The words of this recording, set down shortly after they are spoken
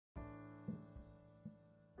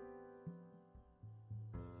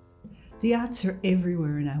The arts are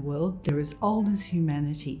everywhere in our world. They're as old as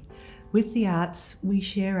humanity. With the arts, we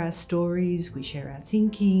share our stories, we share our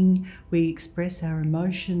thinking, we express our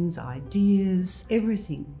emotions, ideas.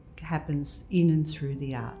 Everything happens in and through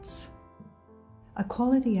the arts. A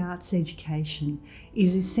quality arts education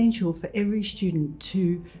is essential for every student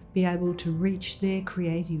to be able to reach their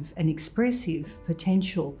creative and expressive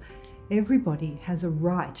potential. Everybody has a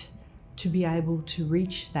right to be able to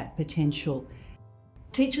reach that potential.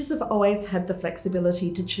 Teachers have always had the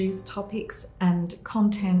flexibility to choose topics and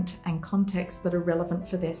content and context that are relevant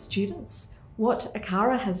for their students. What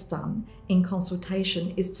ACARA has done in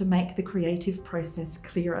consultation is to make the creative process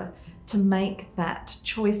clearer, to make that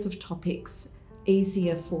choice of topics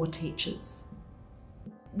easier for teachers.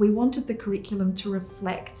 We wanted the curriculum to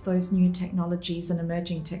reflect those new technologies and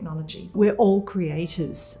emerging technologies. We're all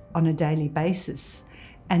creators on a daily basis,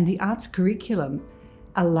 and the arts curriculum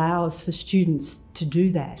allows for students to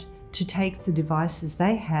do that, to take the devices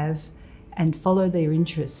they have and follow their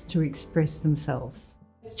interests to express themselves.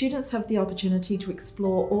 Students have the opportunity to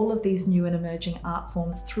explore all of these new and emerging art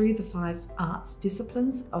forms through the 5 arts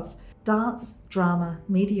disciplines of dance, drama,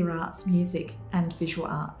 media arts, music and visual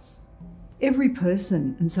arts. Every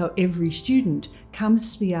person, and so every student,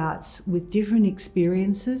 comes to the arts with different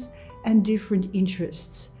experiences and different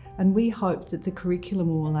interests, and we hope that the curriculum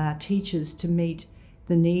will allow teachers to meet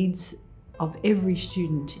the needs of every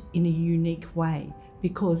student in a unique way,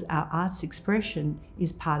 because our arts expression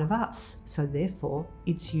is part of us, so therefore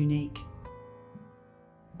it's unique.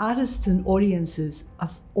 Artists and audiences are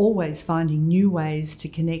always finding new ways to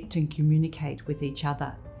connect and communicate with each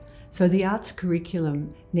other. So the arts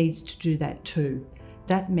curriculum needs to do that too.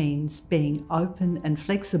 That means being open and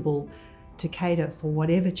flexible to cater for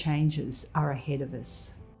whatever changes are ahead of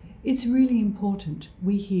us. It's really important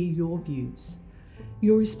we hear your views.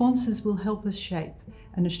 Your responses will help us shape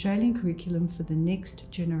an Australian curriculum for the next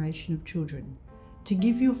generation of children. To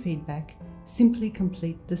give your feedback, simply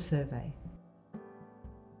complete the survey.